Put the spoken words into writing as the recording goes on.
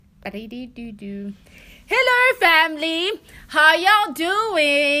Hello, family. How y'all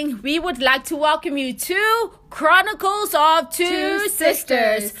doing? We would like to welcome you to Chronicles of Two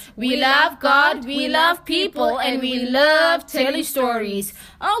Sisters. We love God, we love people, and we love telling stories.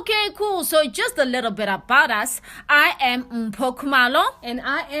 Okay, cool. So just a little bit about us. I am Mpho Khumalo. And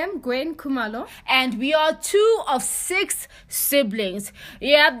I am Gwen Khumalo. And we are 2 of 6 siblings.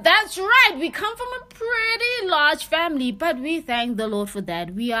 Yeah, that's right. We come from a pretty large family, but we thank the Lord for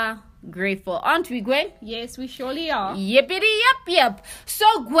that. We are grateful, aren't we, Gwen? Yes, we surely are. Yep.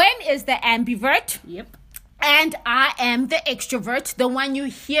 So Gwen is the ambivert. Yep. And I am the extrovert. The one you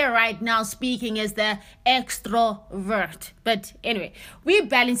hear right now speaking is the extrovert. But anyway, we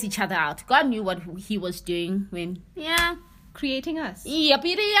balance each other out. God knew what he was doing when, creating us.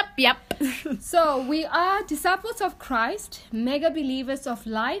 Yep. So we are disciples of Christ, mega believers of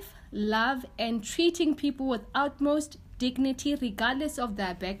life, love, and treating people with utmost dignity regardless of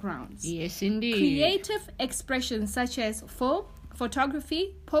their backgrounds. Yes, indeed. Creative expressions such as film,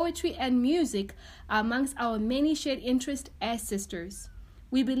 photography, poetry, and music are amongst our many shared interests as sisters.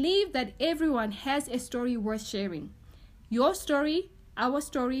 We believe that everyone has a story worth sharing. Your story, our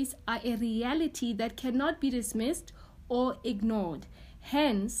stories are a reality that cannot be dismissed or ignored.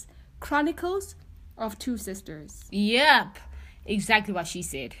 Hence, Chronicles of Two Sisters. Yep. Exactly what she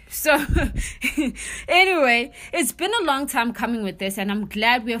said. So anyway, it's been a long time coming with this, and I'm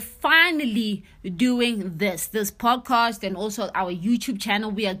glad we're finally doing this podcast and also our YouTube channel.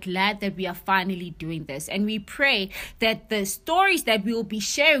 We are glad that we are finally doing this, and we pray that the stories that we will be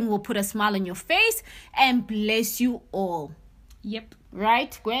sharing will put a smile on your face and bless you all. Yep.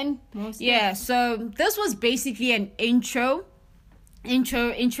 Right, Gwen? So this was basically an intro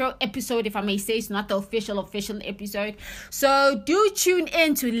episode, if I may say. It's not the official episode, so do tune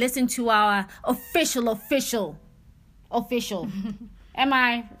in to listen to our official Am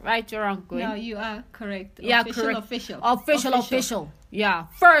I right or wrong, Gwen? No, you are correct. Correct. Official. Yeah,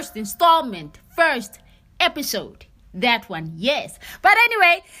 first installment, first episode, that one. Yes, but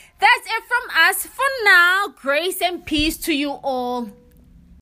anyway, that's it from us for now. Grace and peace to you all.